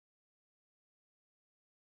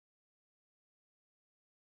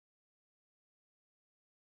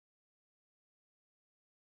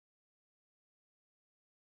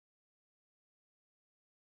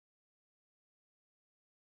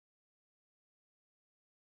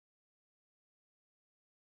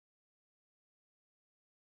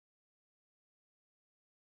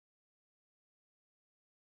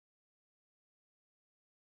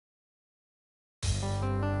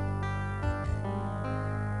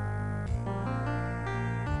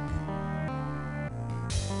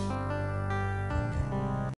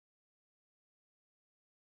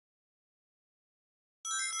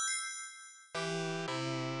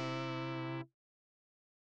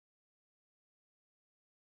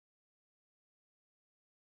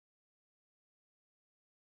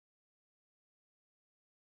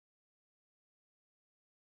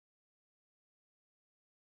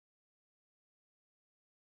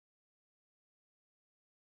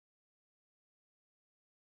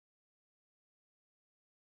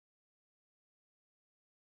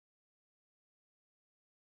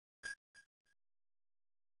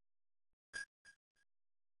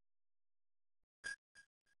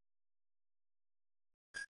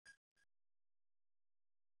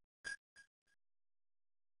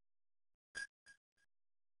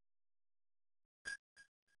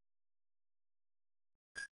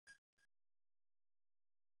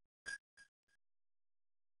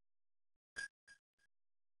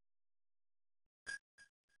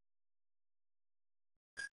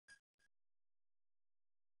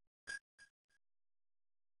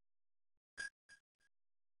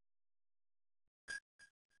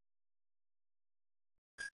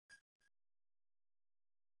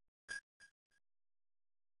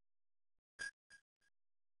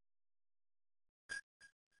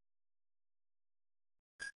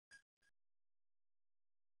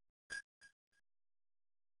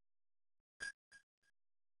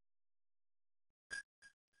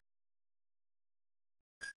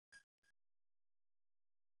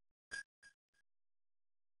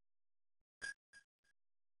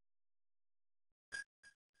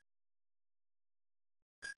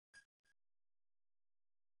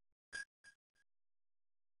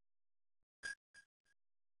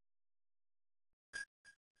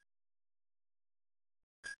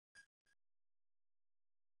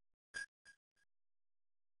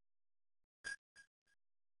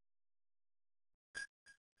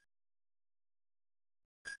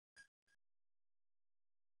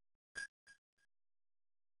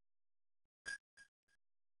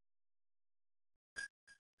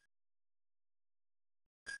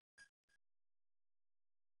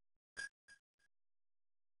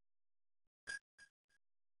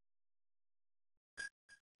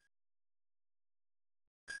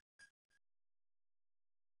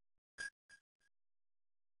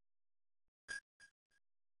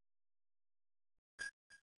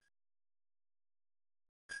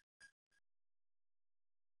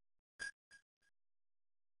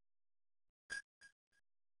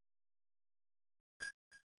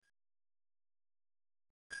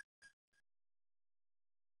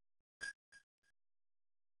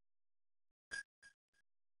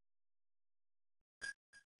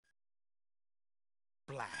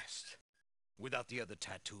Blast. Without the other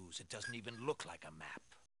tattoos, it doesn't even look like a map.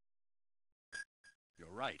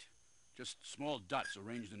 You're right. Just small dots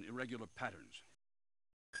arranged in irregular patterns.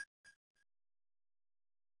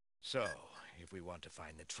 So, if we want to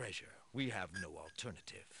find the treasure, we have no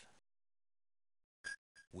alternative.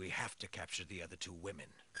 We have to capture the other two women,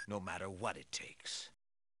 no matter what it takes.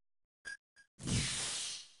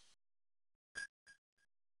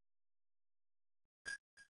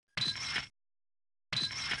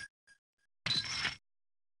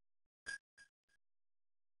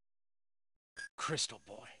 Crystal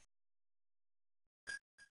Boy.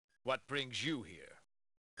 What brings you here?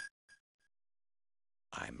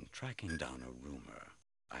 I'm tracking down a rumor.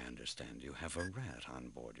 I understand you have a rat on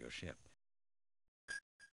board your ship.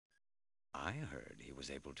 I heard he was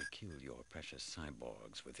able to kill your precious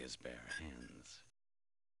cyborgs with his bare hands.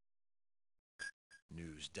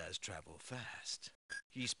 News does travel fast.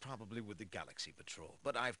 He's probably with the Galaxy Patrol,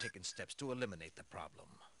 but I've taken steps to eliminate the problem.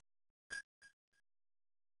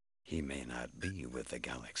 He may not be with the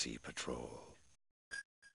Galaxy Patrol.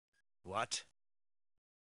 What?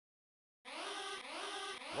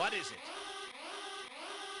 What is it?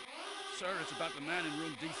 Sir, it's about the man in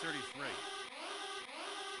room D33.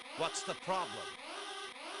 What's the problem?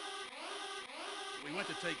 We went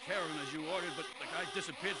to take care of him as you ordered, but the guy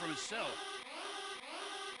disappeared from his cell.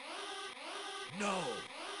 No!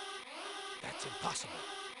 That's impossible.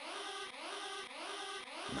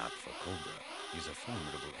 Not for Cobra. He's a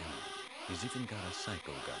formidable enemy. He's even got a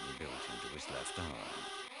psycho gun built into his left arm.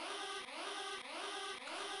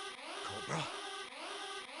 Cobra?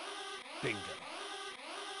 Bingo.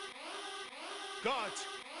 Guards!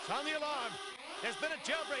 Sound the alarm! There's been a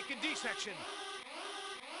jailbreak in D-section!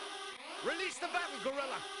 Release the battle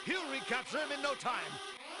gorilla! He'll recapture him in no time!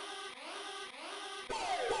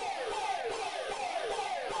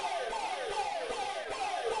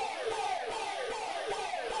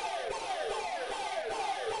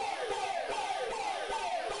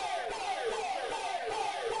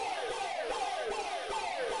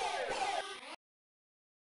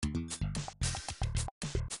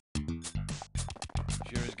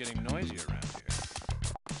 getting noisy around here.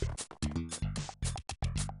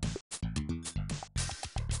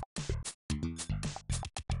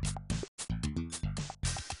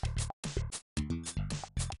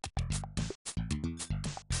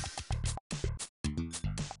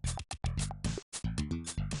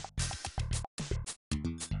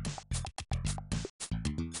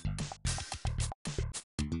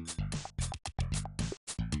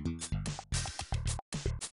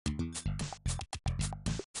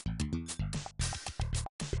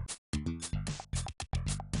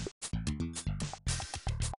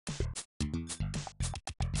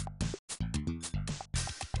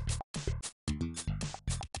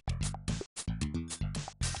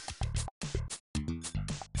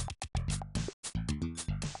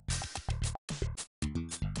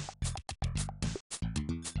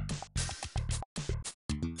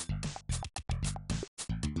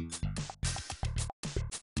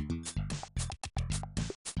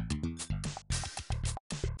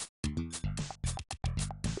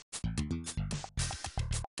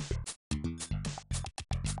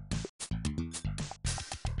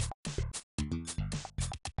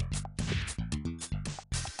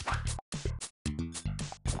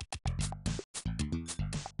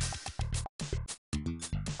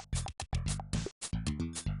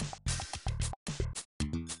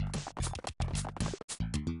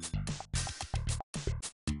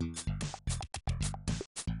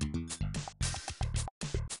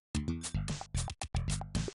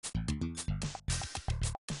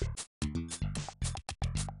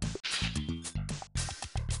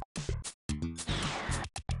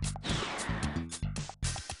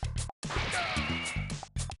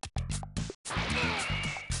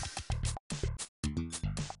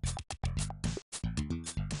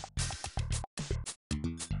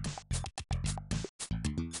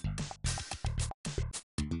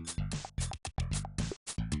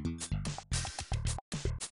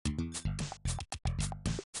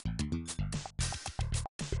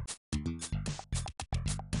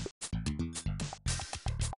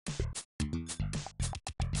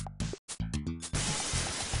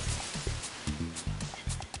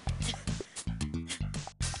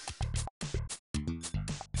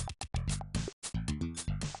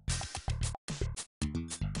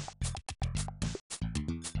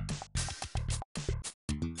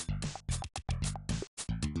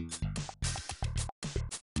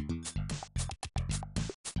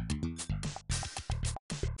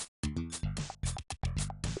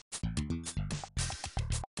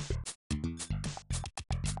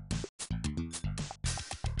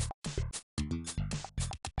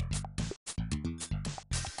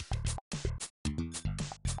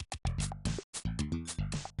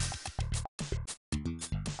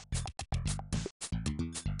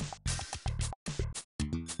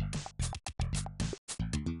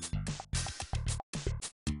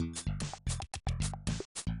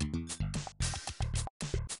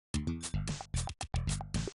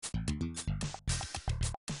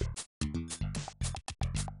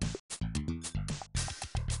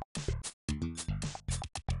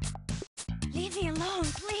 Leave me alone,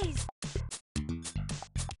 please.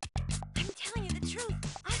 I'm telling you the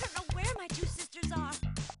truth. I don't know where my two sisters are.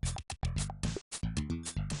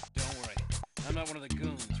 Don't worry. I'm not one of the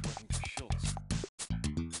goons working for Schultz.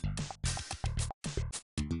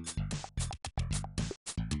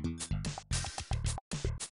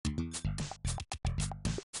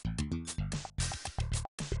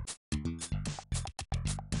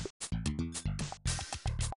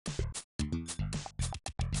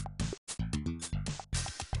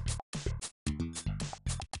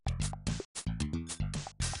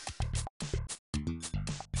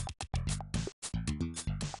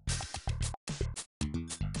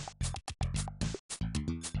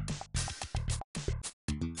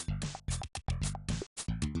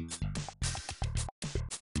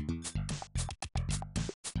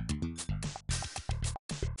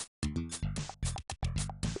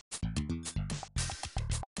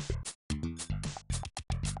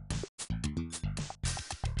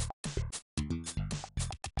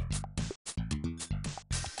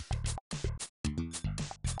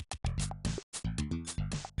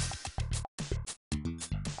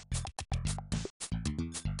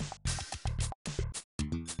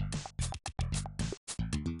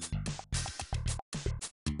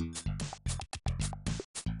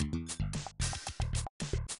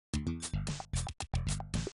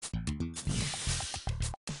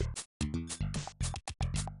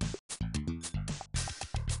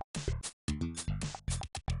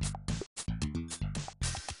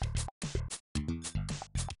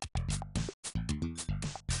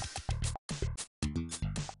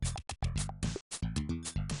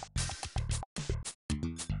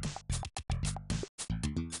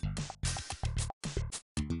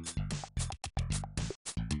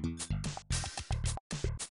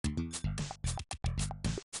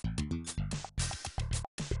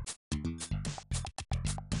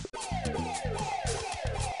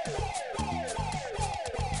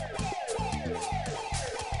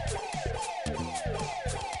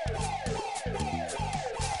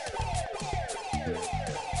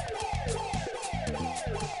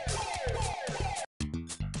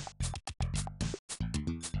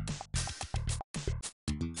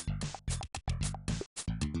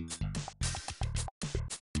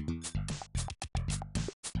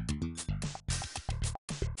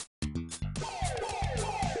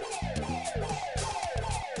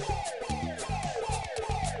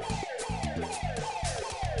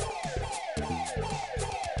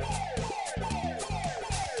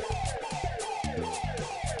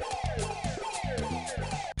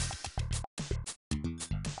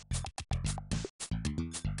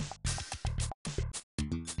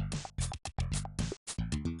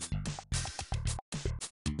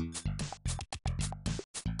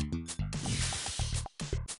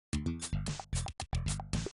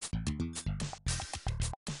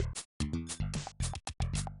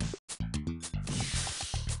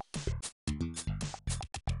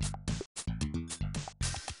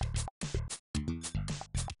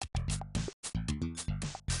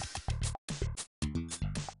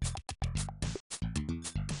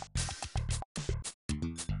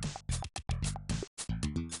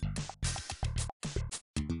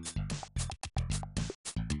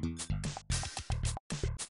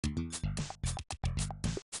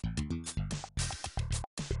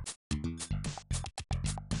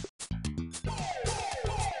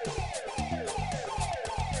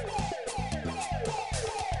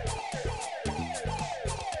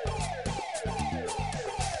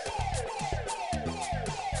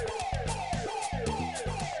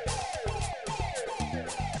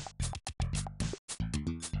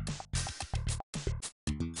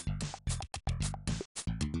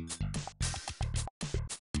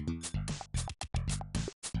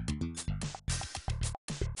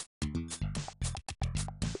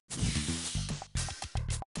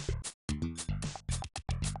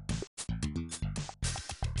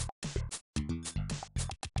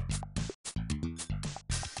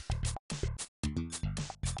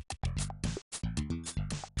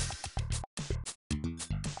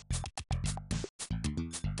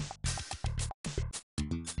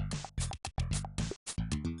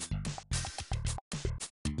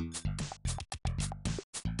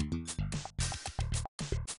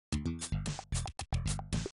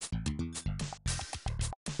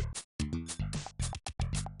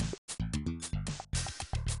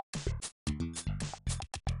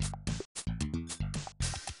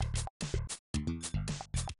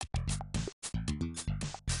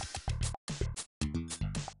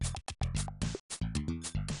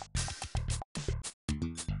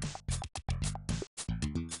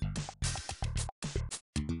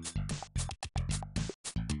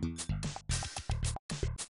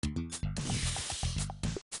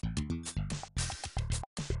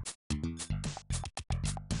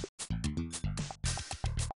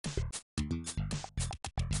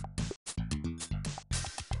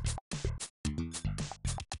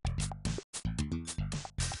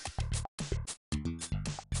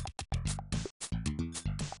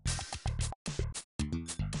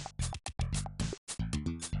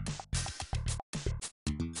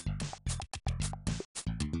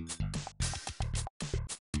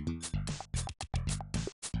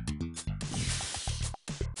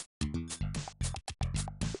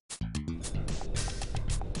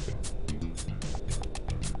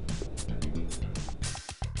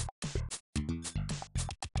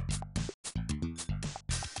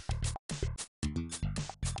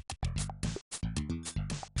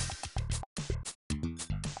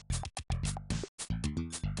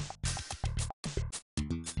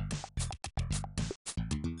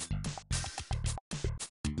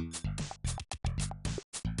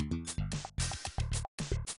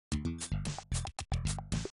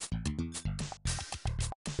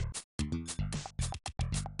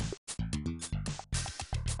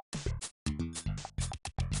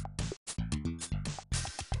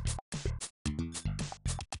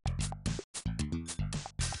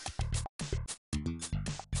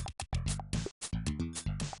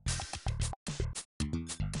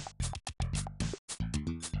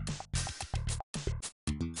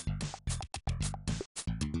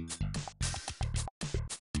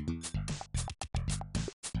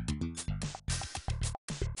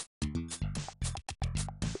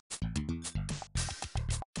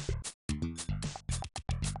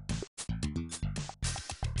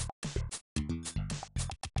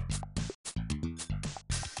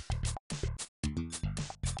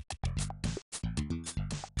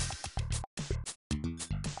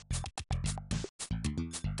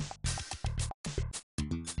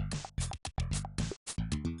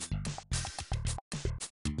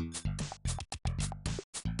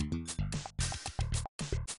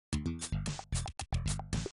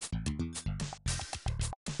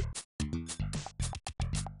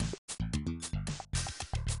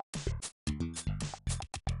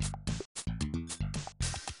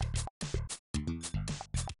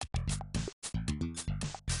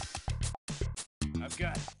 I've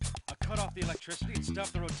got it. I'll cut off the electricity and stop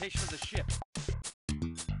the rotation of the ship.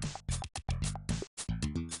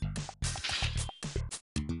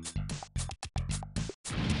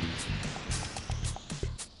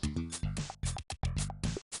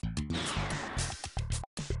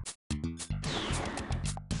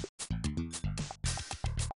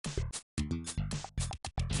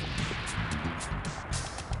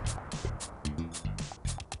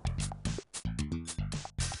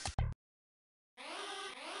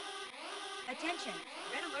 Attention!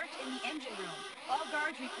 Red alert in the engine room. All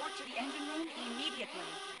guards report to the engine room immediately.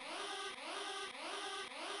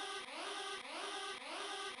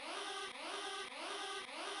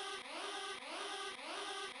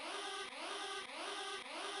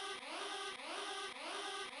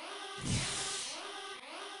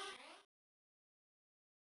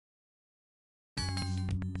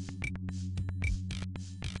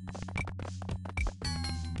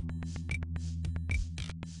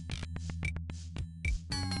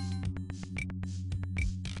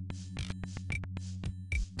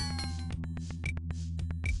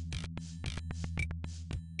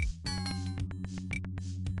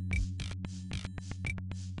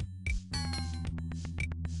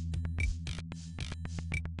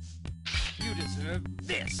 You deserve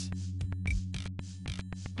this!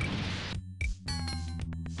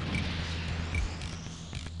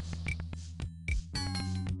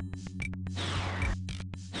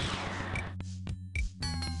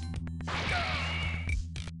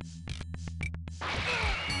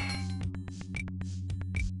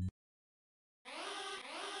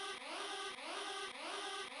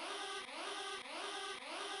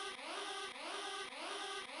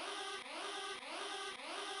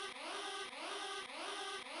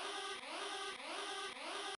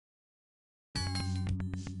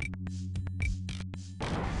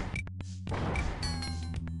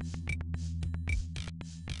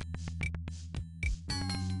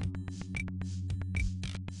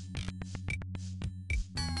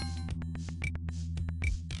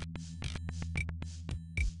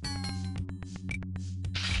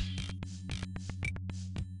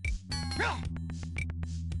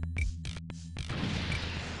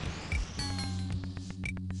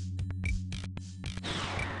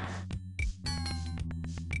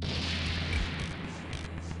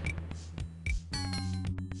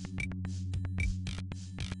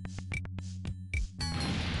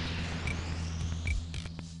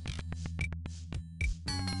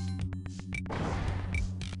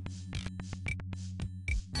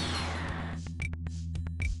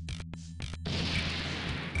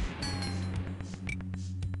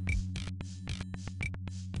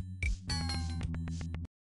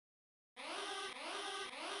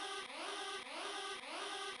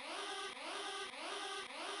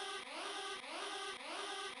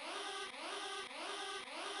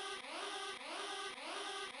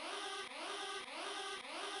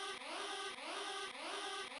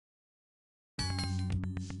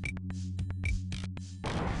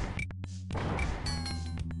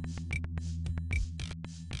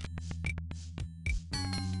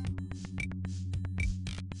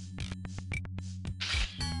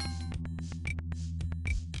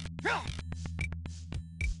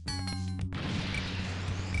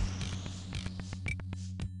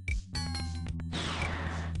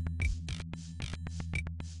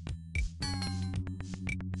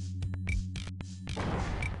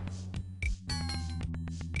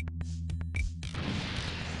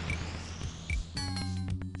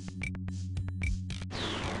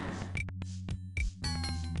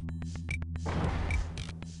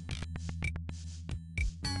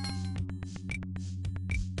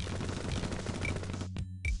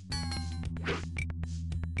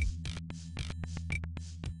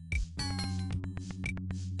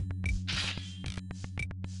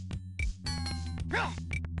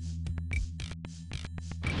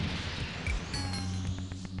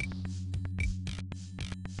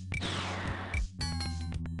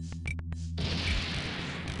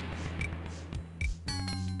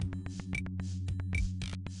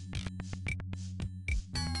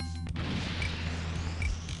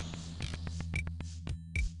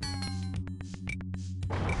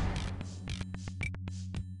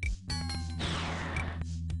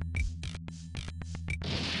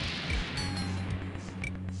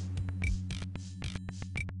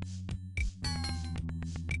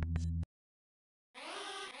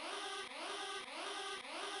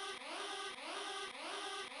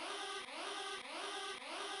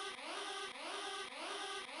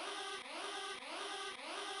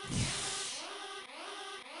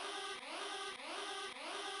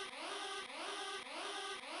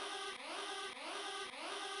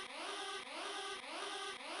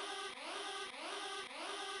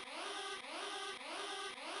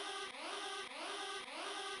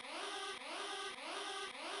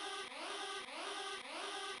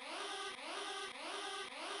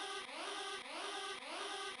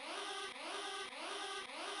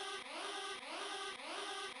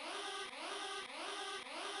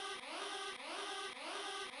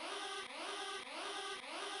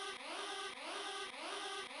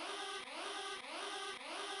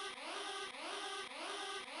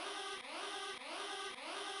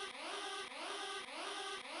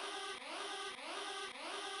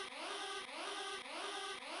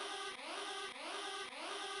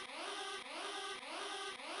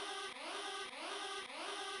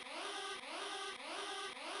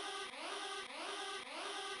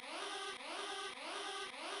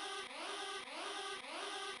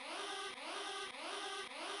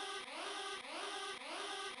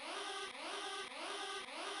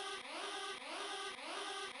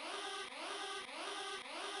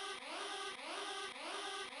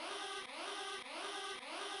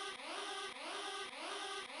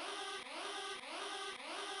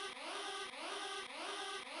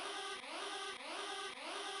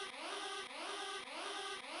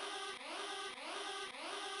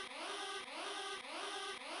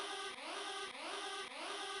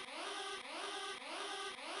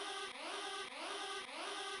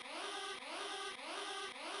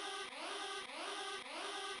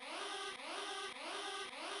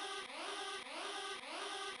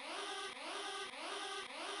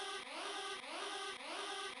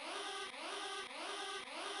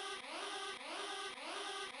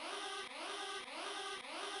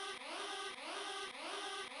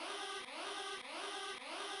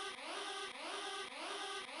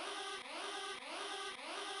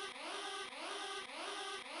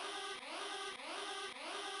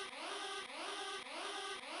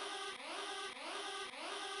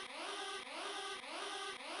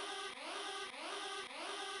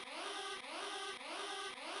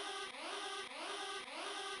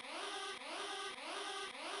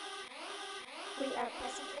 We are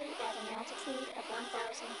presently at an altitude of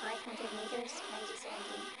 1,500 meters and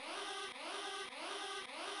descending.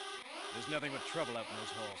 There's nothing but trouble out in those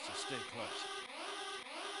halls, so stay close.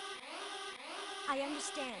 I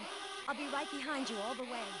understand. I'll be right behind you all the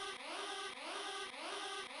way.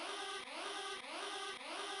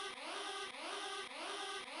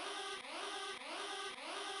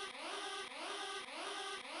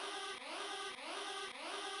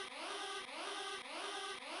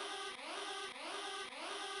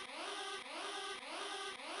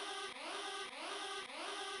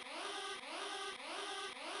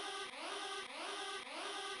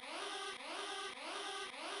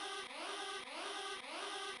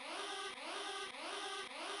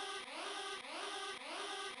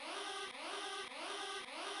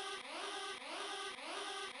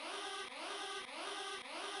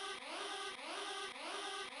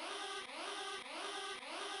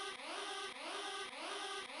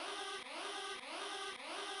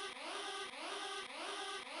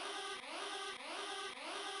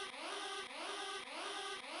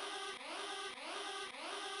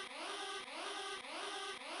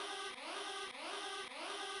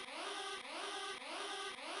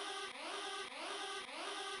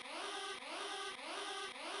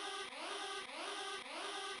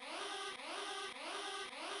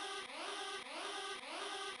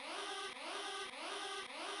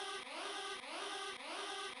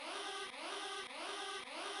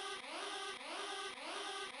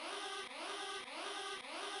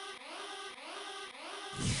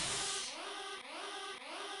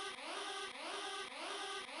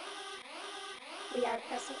 We are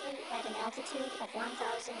presently at an altitude of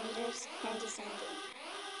 1,000 meters and descending.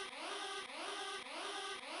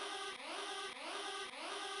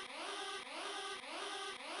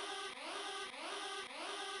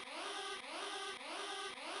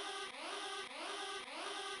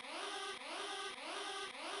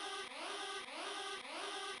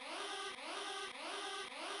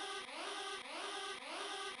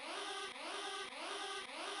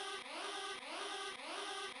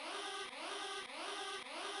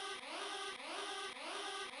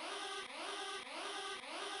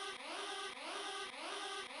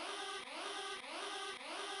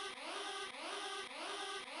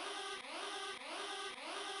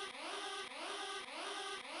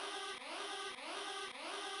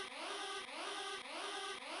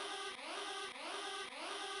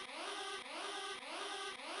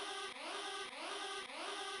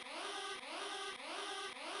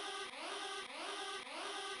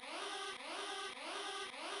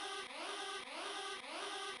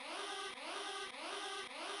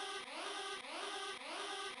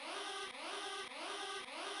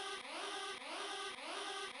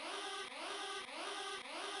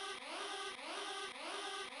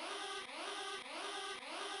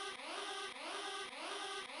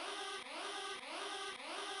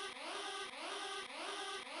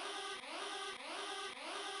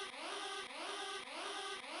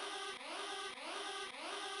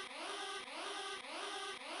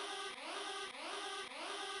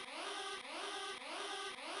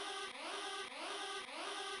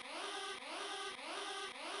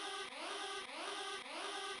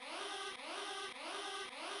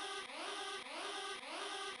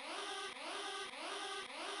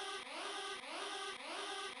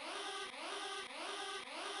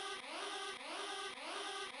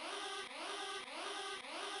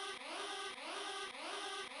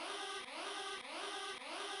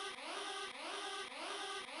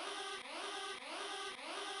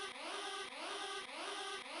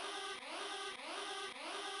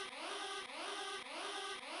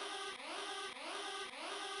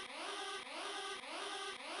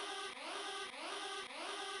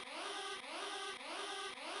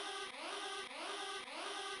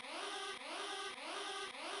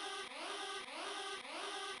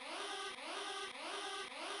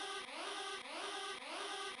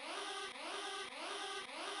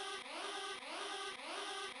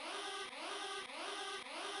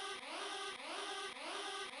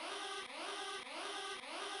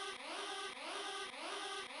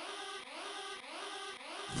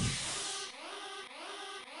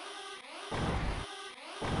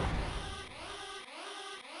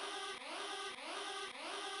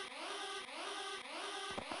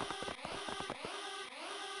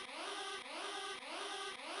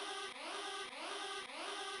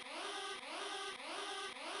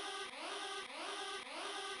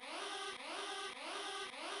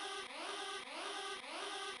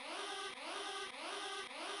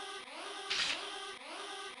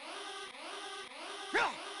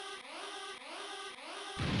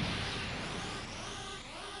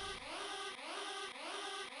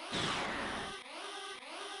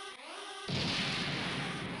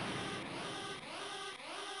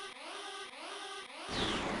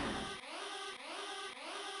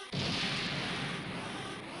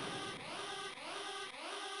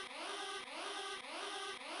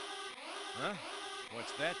 Huh?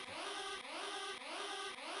 What's that thing?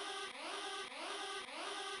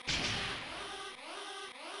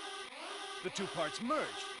 The two parts merged.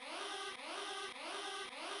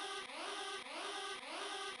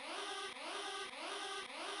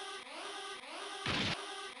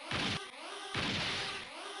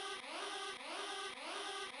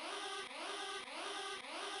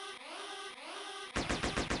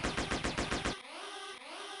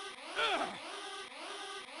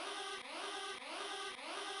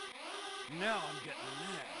 Now I'm getting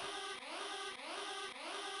mad.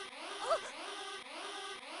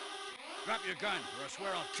 Drop your gun, or I swear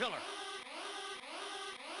I'll kill her.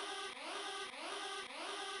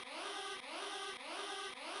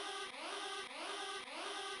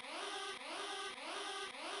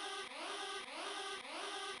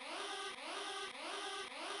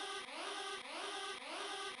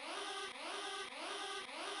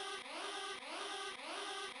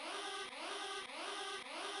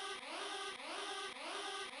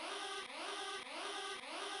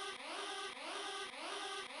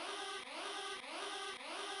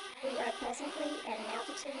 We are presently at an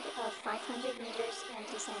altitude of 500 meters and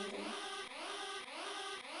descending.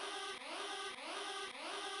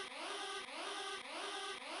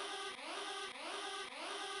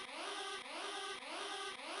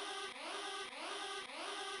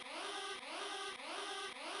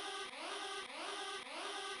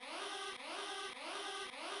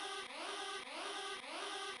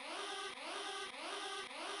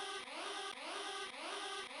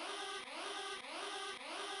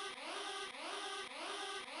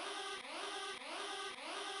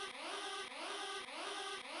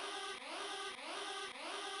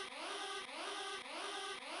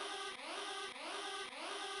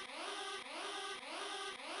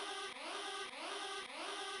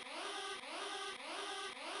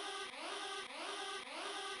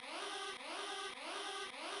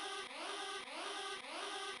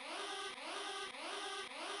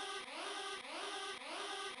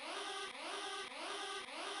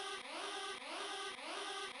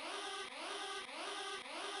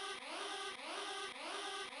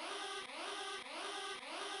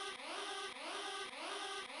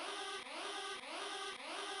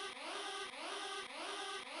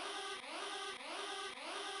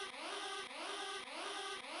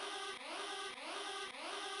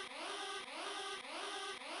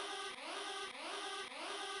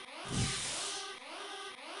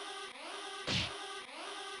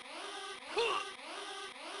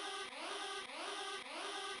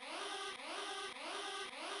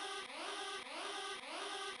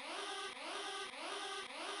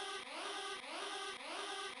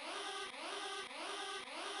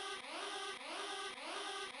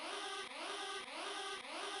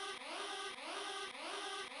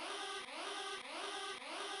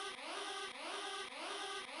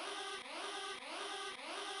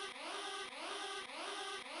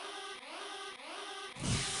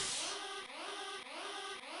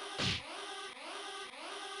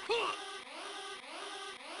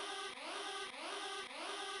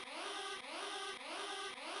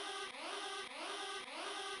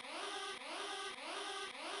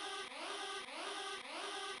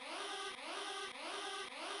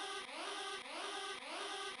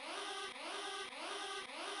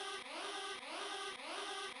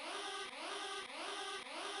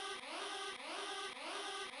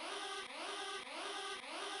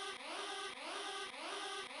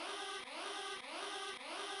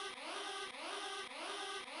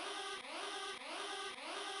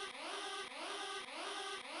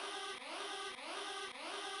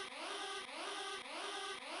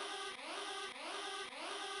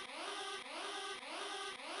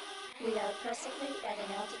 We are presently at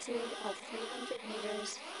an altitude of 300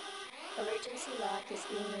 meters. Emergency lock is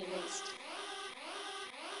being released.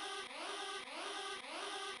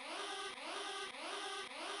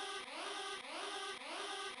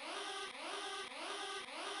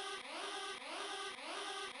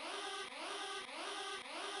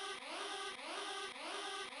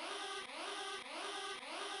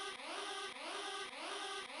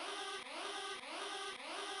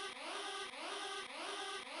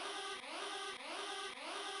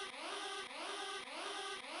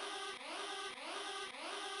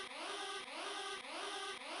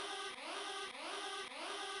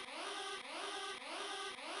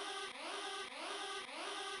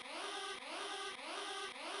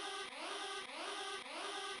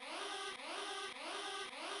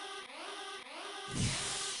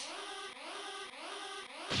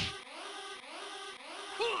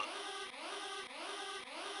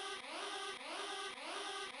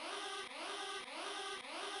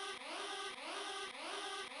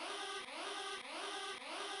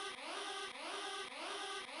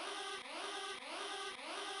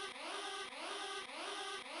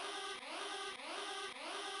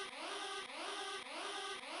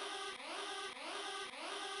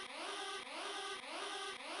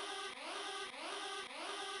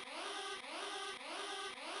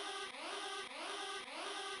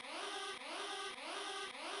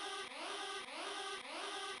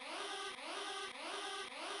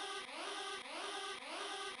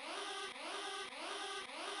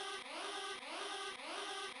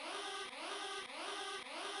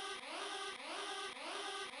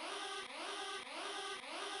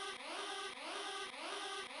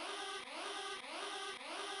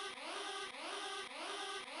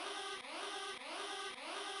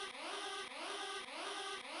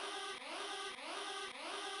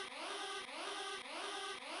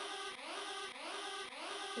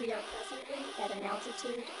 We are presently at an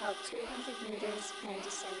altitude of 200 meters and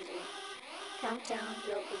descending. Countdown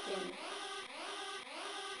will begin.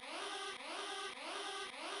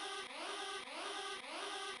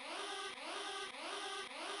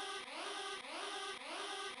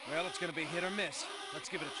 Well, it's gonna be hit or miss. Let's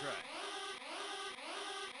give it a try.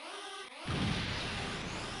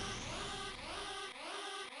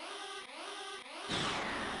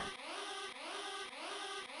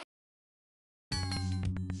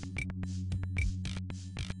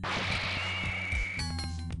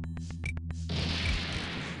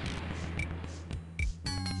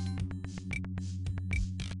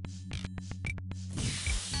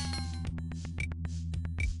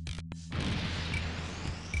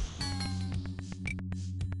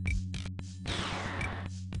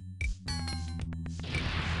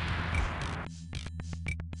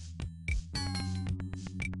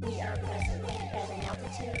 We are presently at an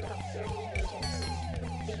altitude of 30 meters.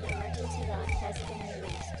 The emergency lock has been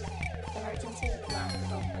released. Emergency lock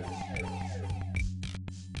open.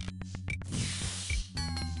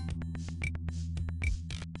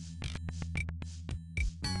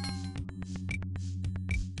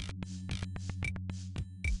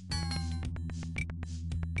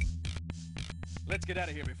 Let's get out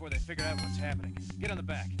of here before they figure out what's happening. Get on the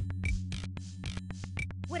back.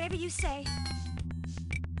 Whatever you say.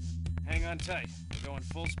 Hang on tight. We're going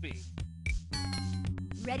full speed.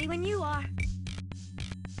 Ready when you are.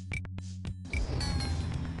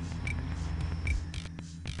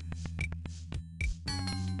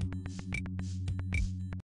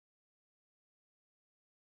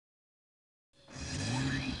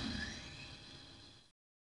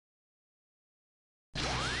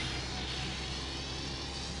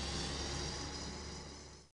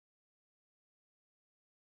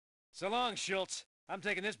 So long, Schultz. I'm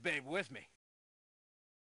taking this babe with me.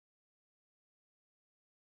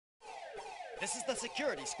 This is the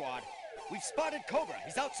security squad. We've spotted Cobra.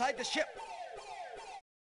 He's outside the ship.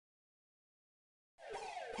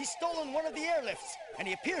 He's stolen one of the airlifts, and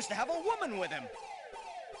he appears to have a woman with him.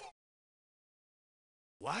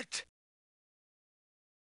 What?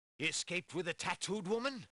 He escaped with a tattooed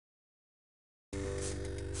woman?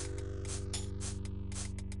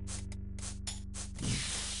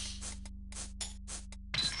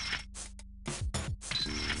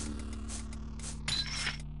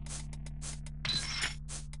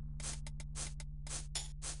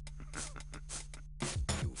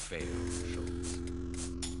 Failed, Schultz.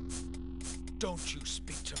 Don't you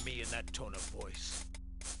speak to me in that tone of voice.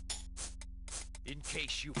 In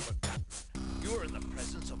case you've forgotten, you're in the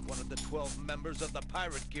presence of one of the 12 members of the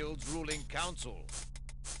Pirate Guild's ruling council.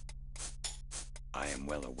 I am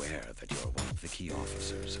well aware that you're one of the key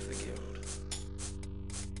officers of the Guild.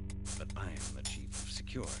 But I am the Chief of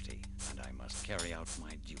Security, and I must carry out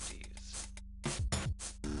my duties.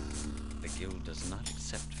 The Guild does not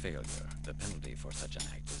accept failure. The penalty for such an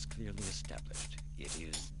act is clearly established. It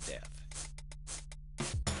is death.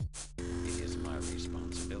 It is my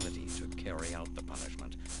responsibility to carry out the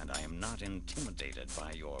punishment, and I am not intimidated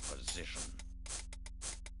by your position.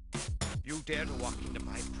 You dare to walk into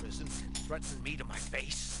my prison and threaten me to my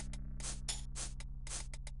face?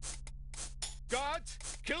 Guards,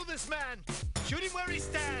 kill this man! Shoot him where he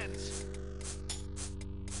stands!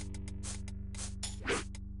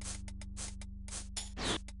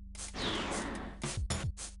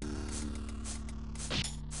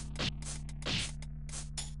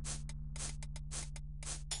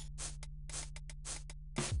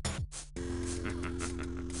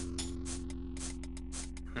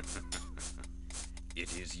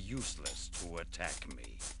 It is useless to attack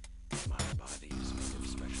me. My body is made of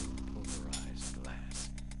special polarized glass.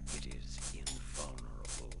 It is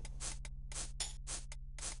invulnerable.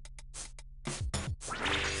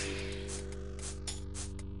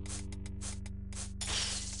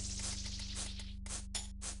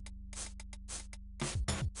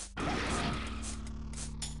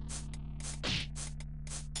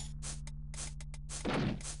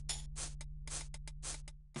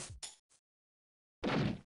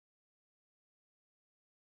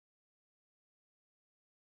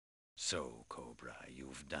 So, Cobra,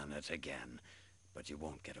 you've done it again, but you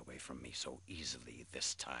won't get away from me so easily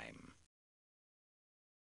this time.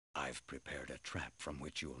 I've prepared a trap from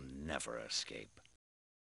which you'll never escape.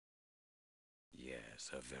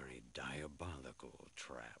 Yes, a very diabolical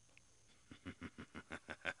trap.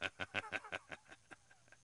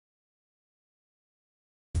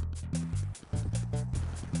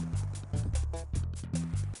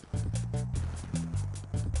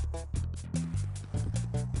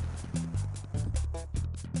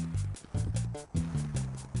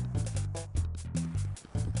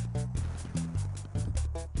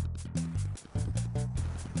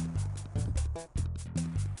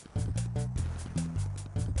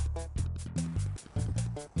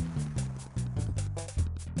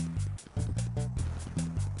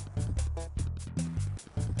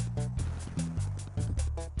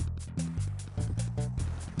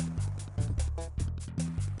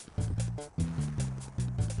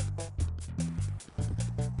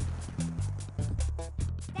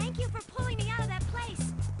 Thank you for pulling me out of that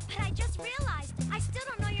place. But I just realized I still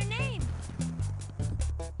don't know your name.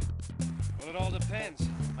 Well, it all depends.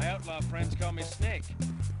 My outlaw friends call me Snake.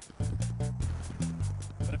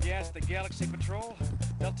 But if you ask the Galaxy Patrol,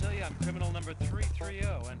 they'll tell you I'm criminal number 330,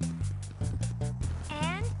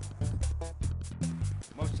 And?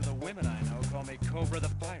 most of the women I know call me Cobra the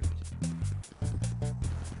Pirate.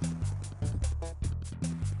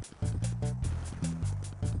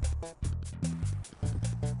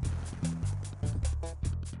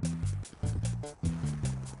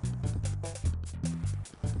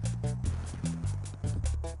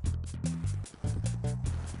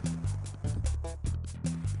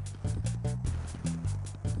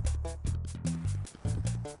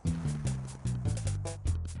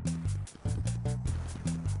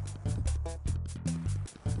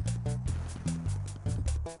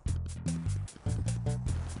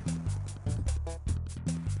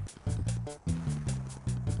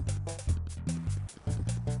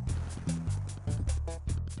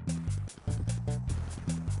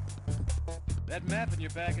 That map in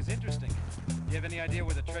your bag is interesting. Do you have any idea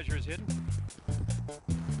where the treasure is hidden?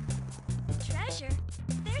 Treasure?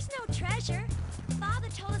 There's no treasure. Father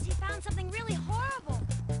told us he found something really horrible.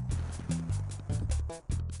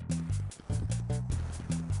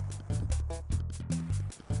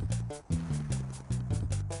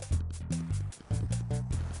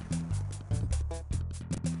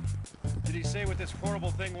 Did he say what this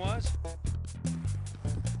horrible thing was?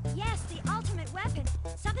 Yes, the ultimate weapon.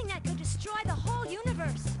 Something that could destroy the whole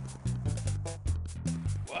universe.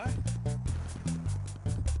 What?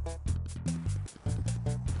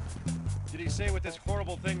 Did he say what this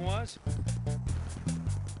horrible thing was?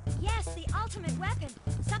 Yes, the ultimate weapon.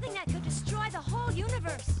 Something that could destroy the whole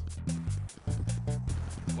universe.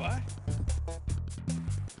 What?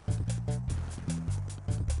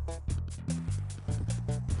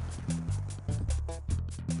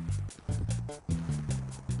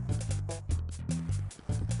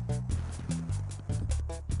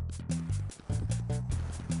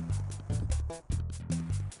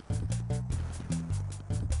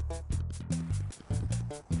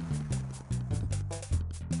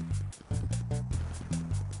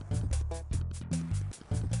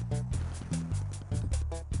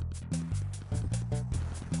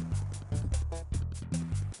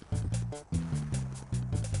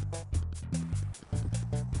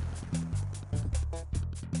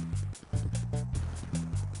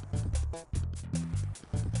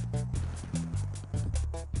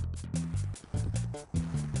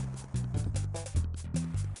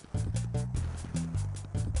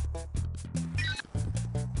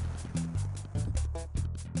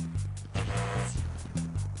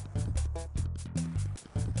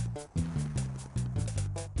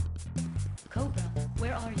 Cobra,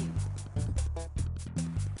 where are you?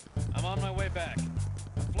 I'm on my way back.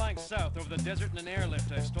 I'm flying south over the desert in an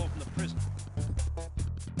airlift I stole from the prison.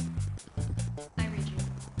 I read you.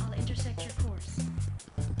 I'll intersect your course.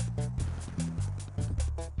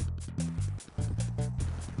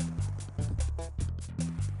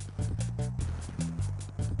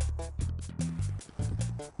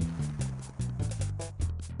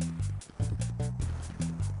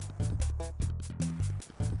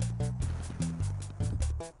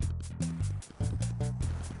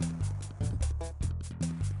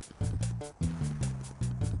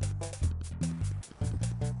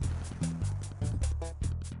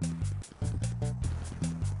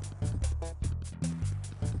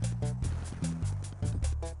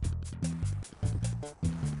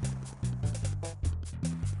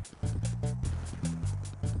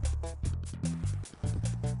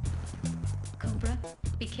 Cobra,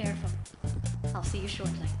 be careful. I'll see you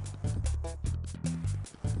shortly.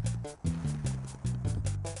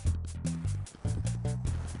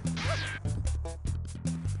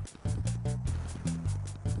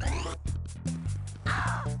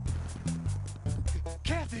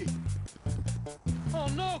 Kathy! Oh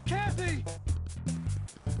no, Kathy!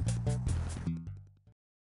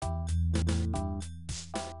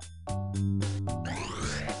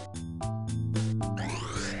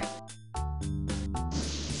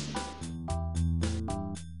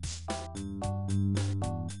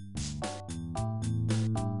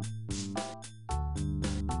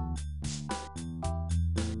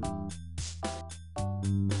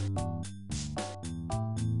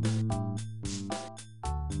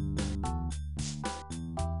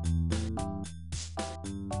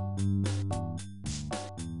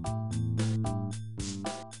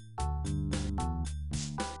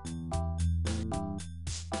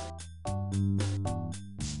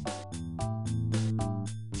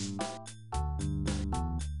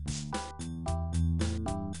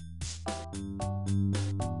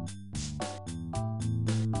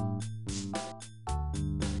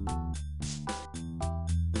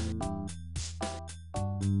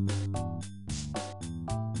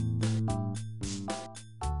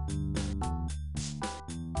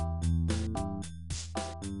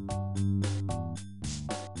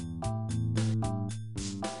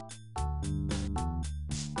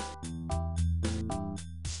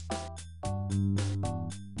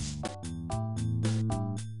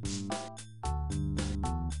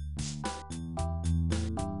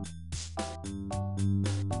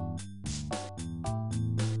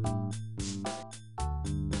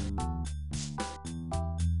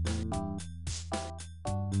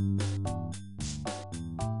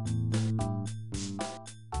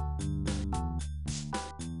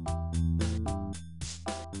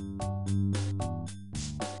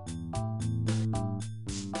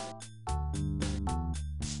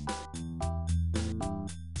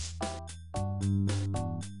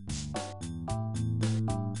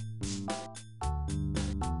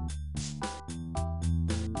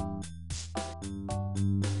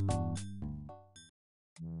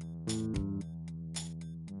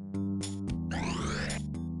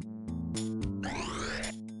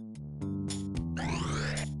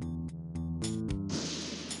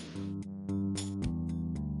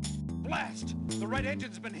 right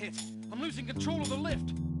engine's been hit. I'm losing control of the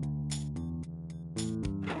lift.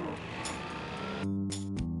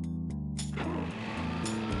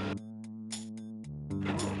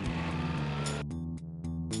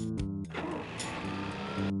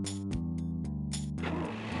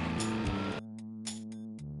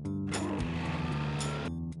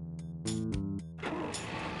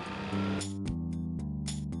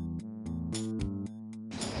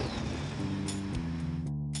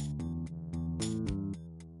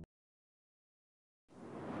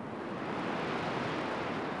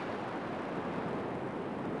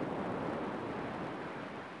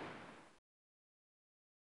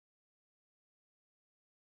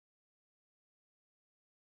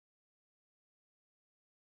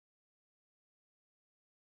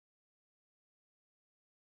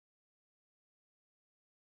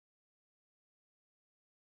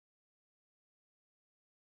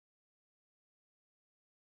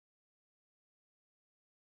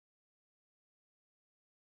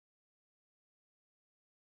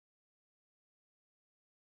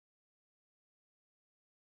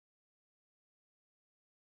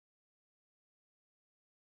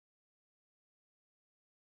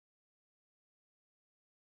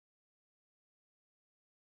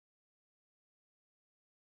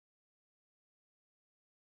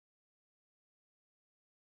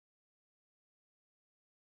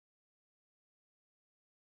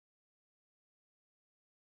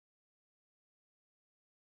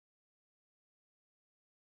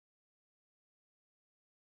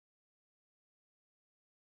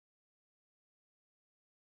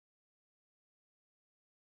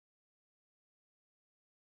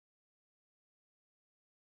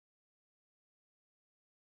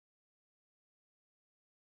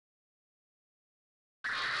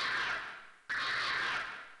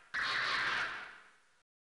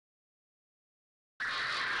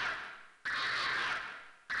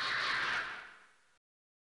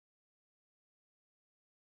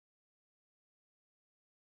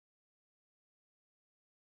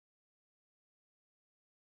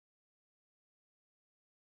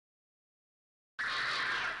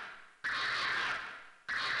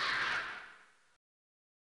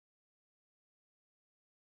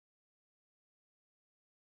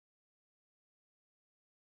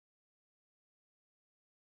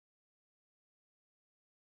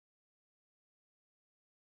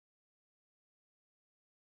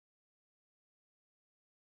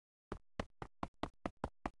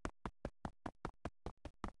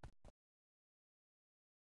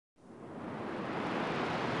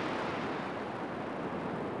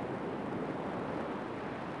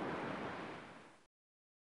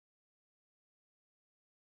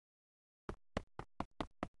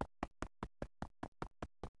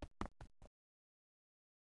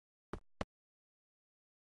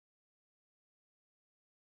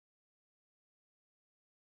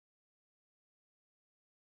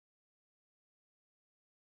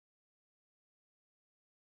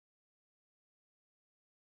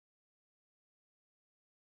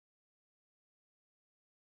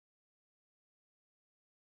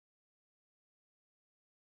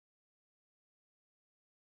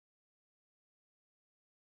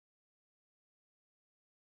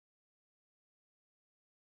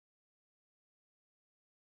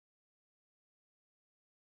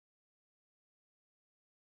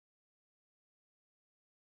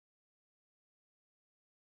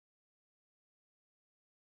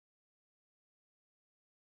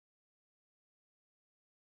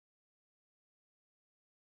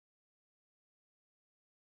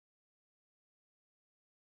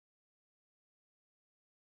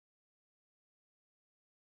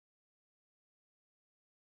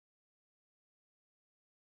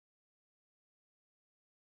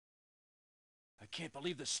 I can't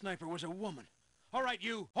believe the sniper was a woman. All right,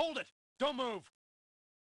 you, hold it! Don't move!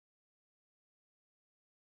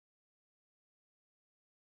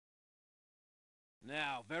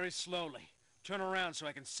 Now, very slowly. Turn around so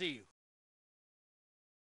I can see you.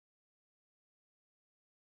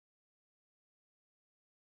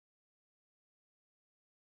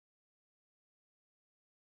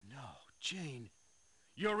 No, Jane.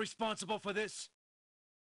 You're responsible for this?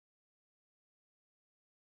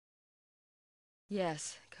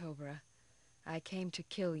 Yes, Cobra. I came to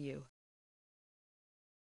kill you.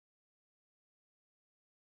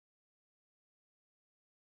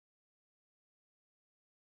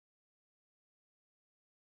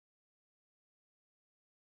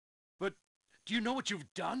 But do you know what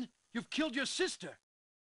you've done? You've killed your sister!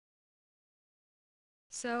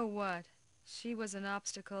 So what? She was an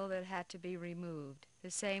obstacle that had to be removed.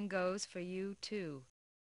 The same goes for you, too.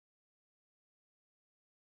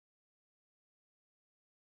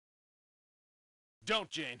 don't,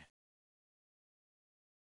 Jane.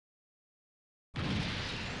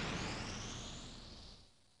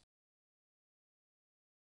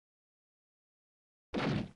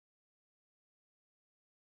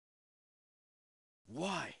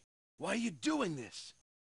 Why? Why are you doing this?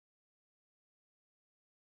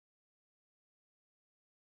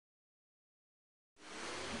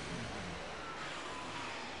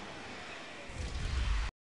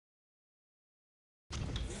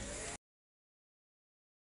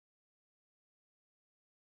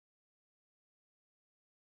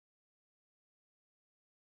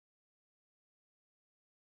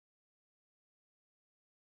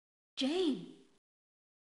 Jane!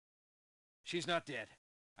 She's not dead.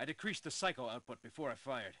 I decreased the psycho output before I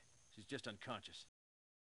fired. She's just unconscious.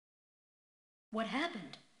 What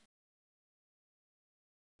happened?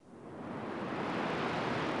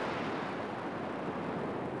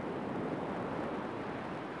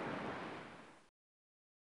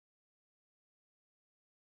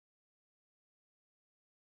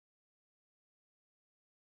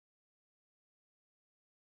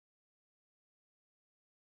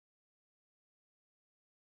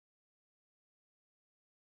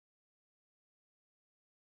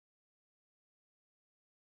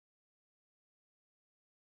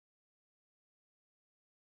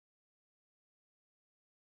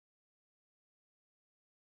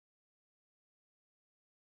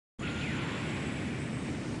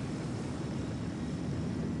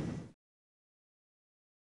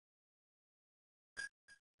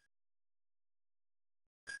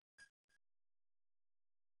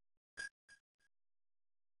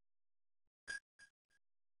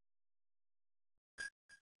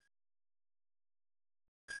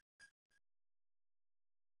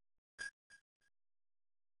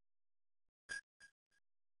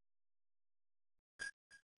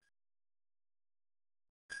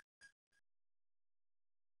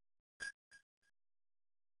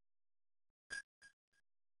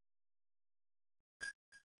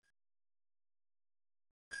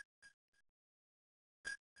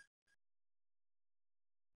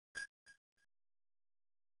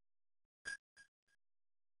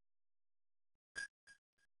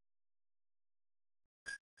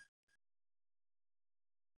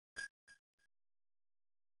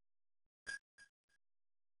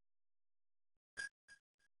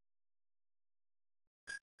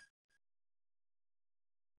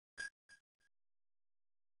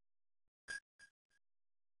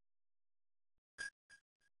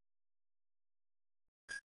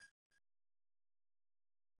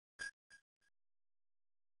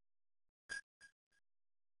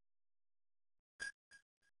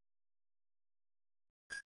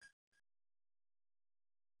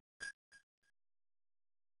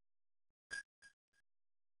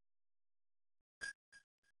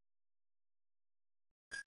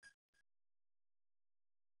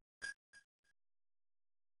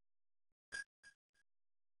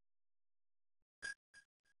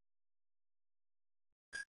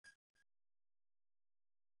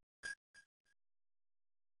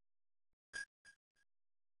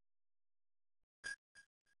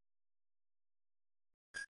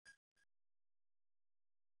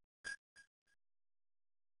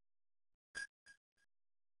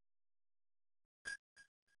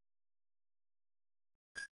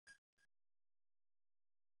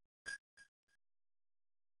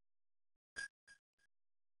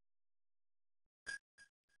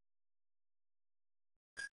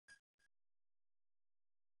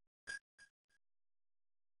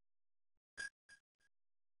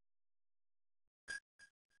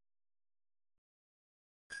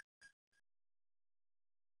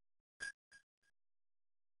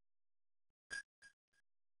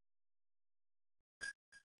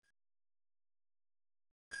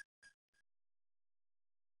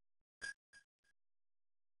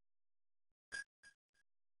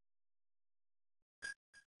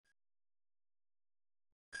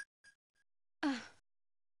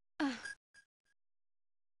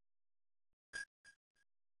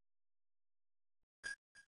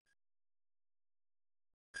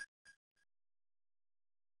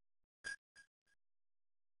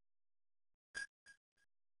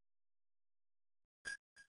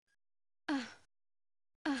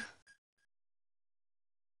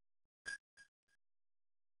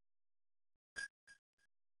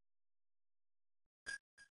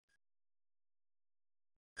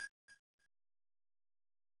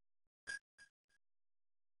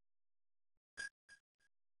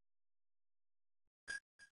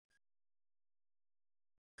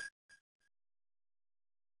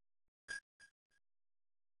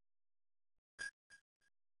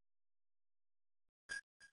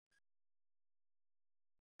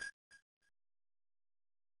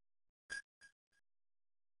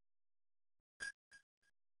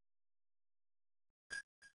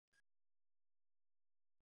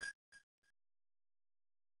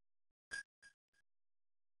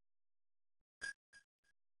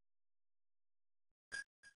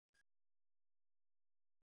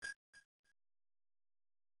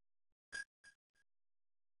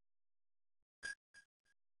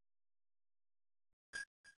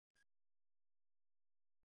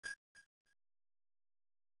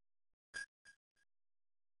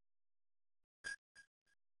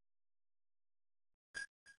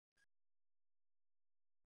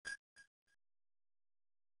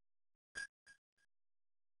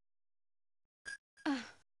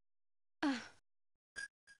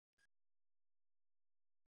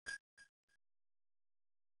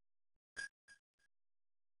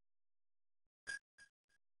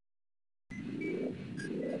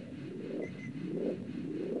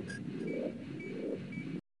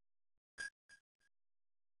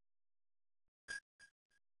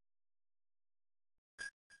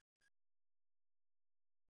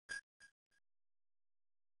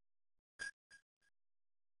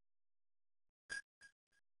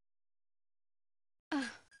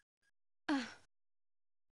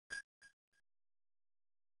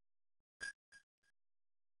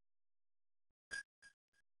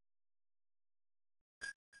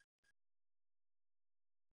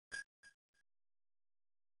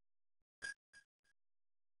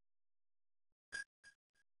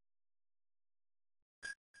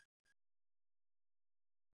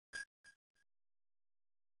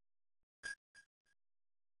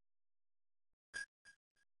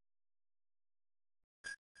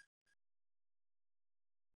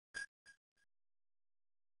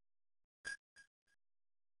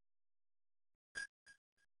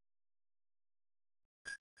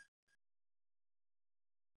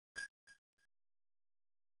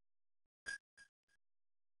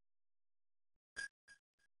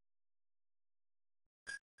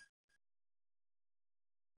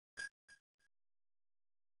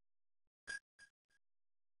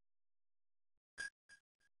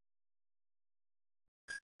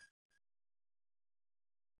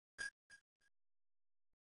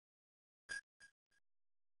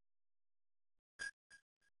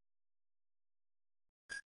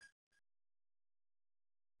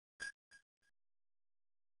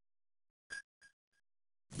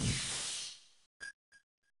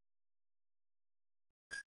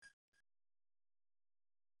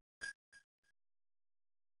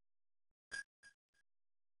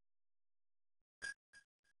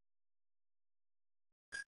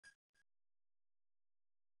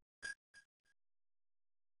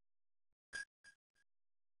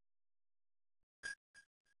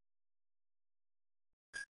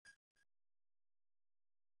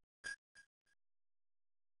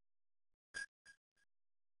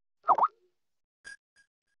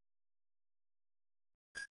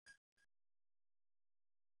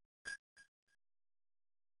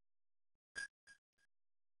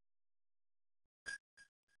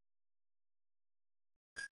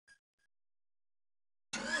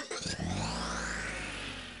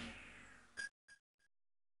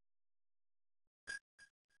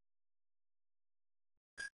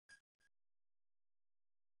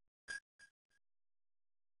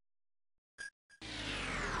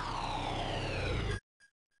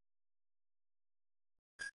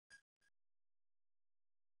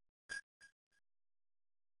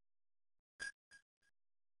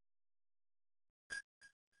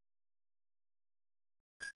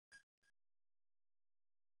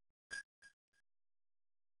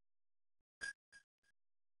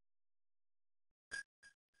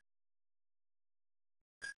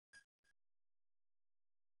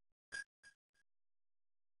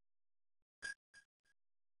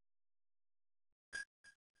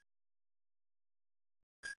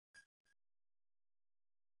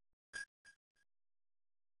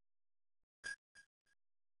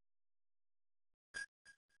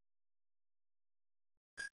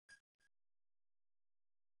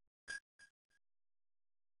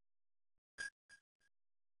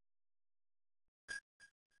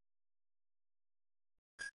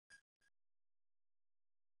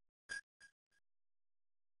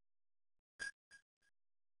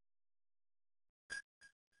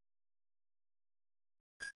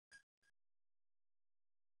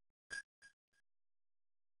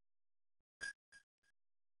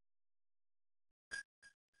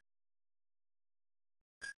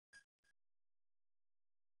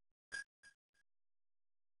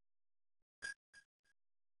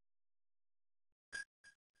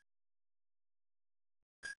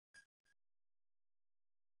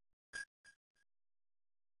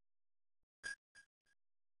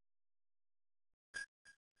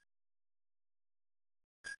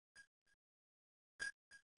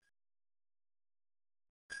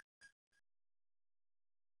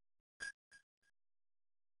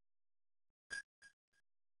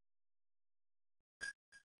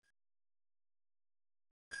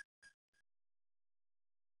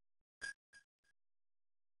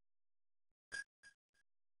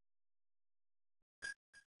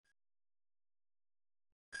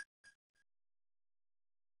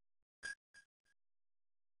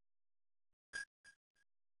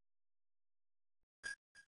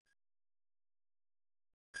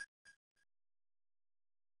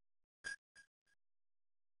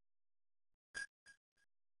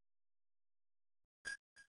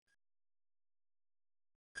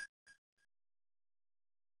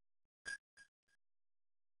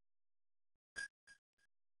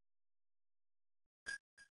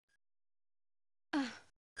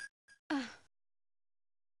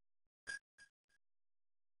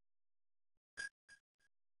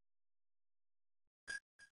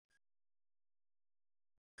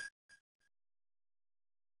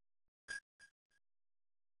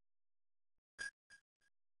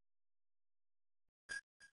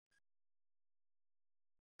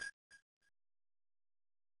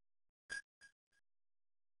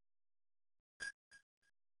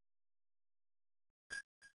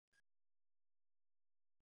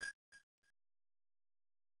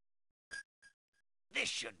 This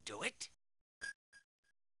should do it.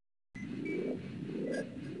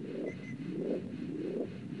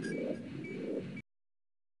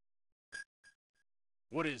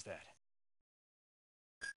 What is that?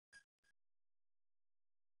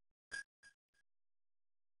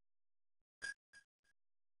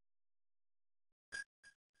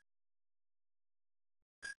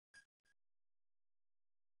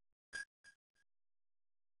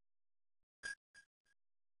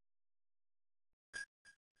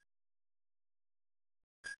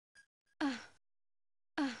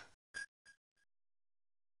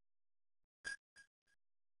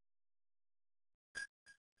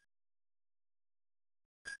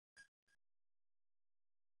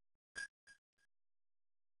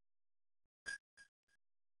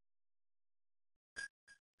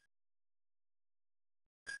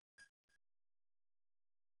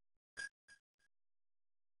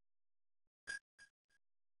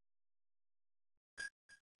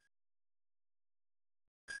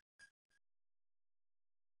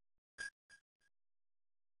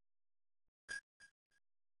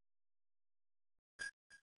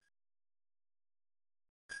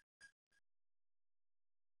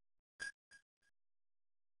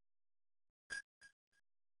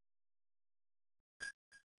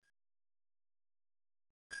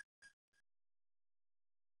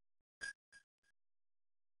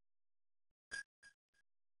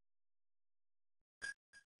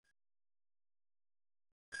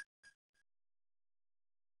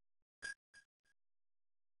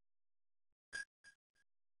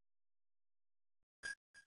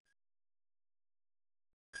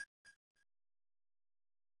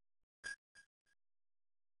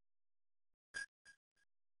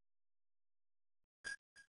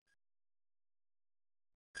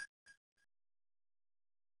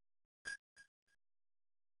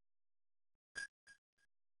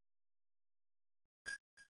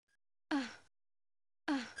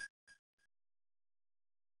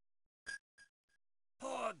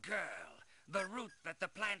 Poor girl. The root that the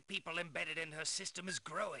plant people embedded in her system is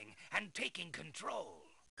growing and taking control.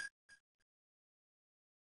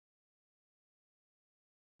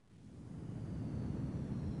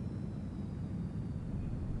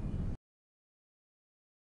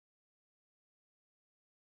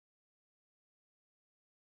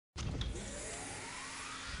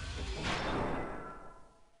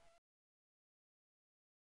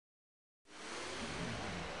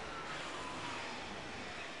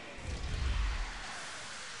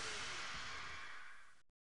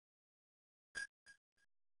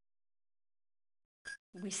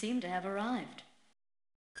 We seem to have arrived.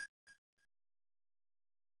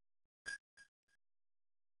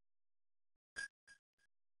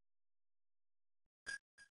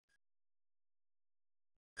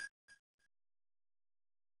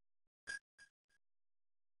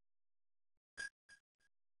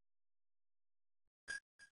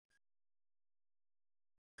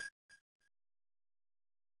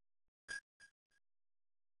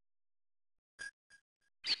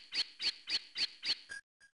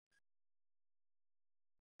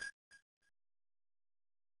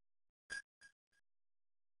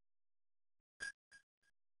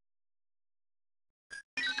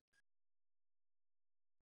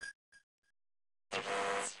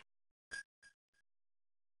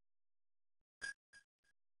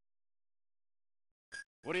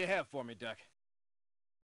 What do you have for me, Duck?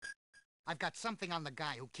 I've got something on the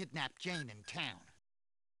guy who kidnapped Jane in town.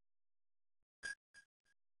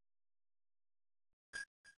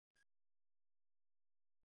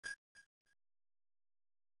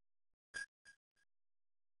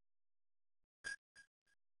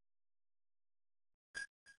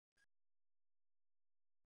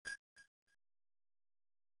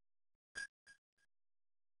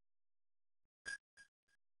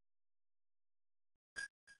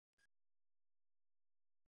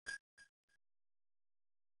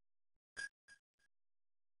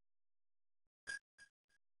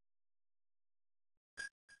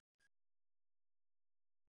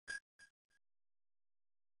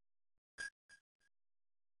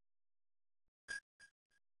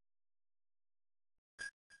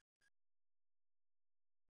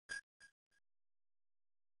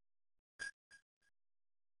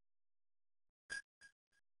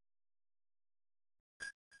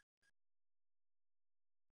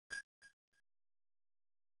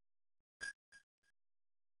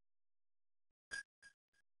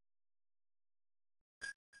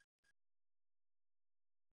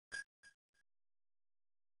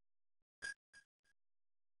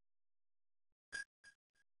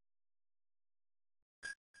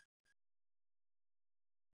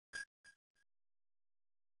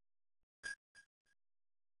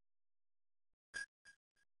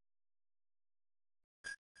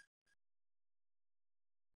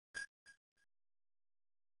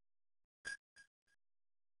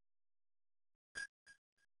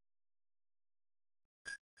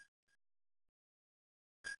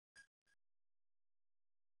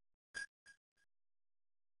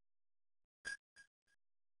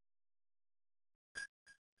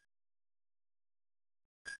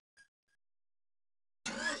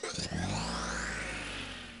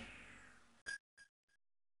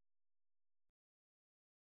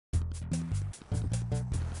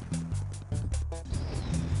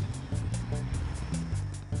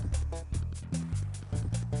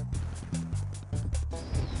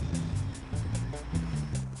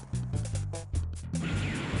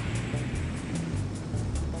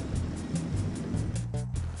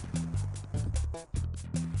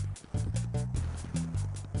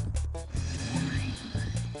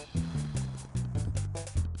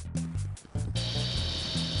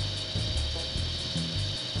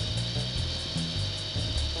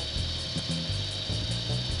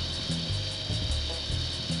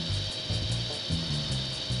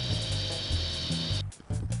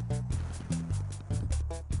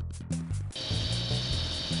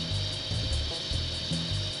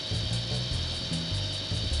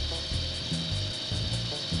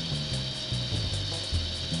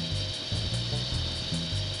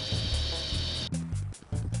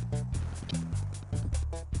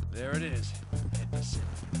 There it is. Hit the city.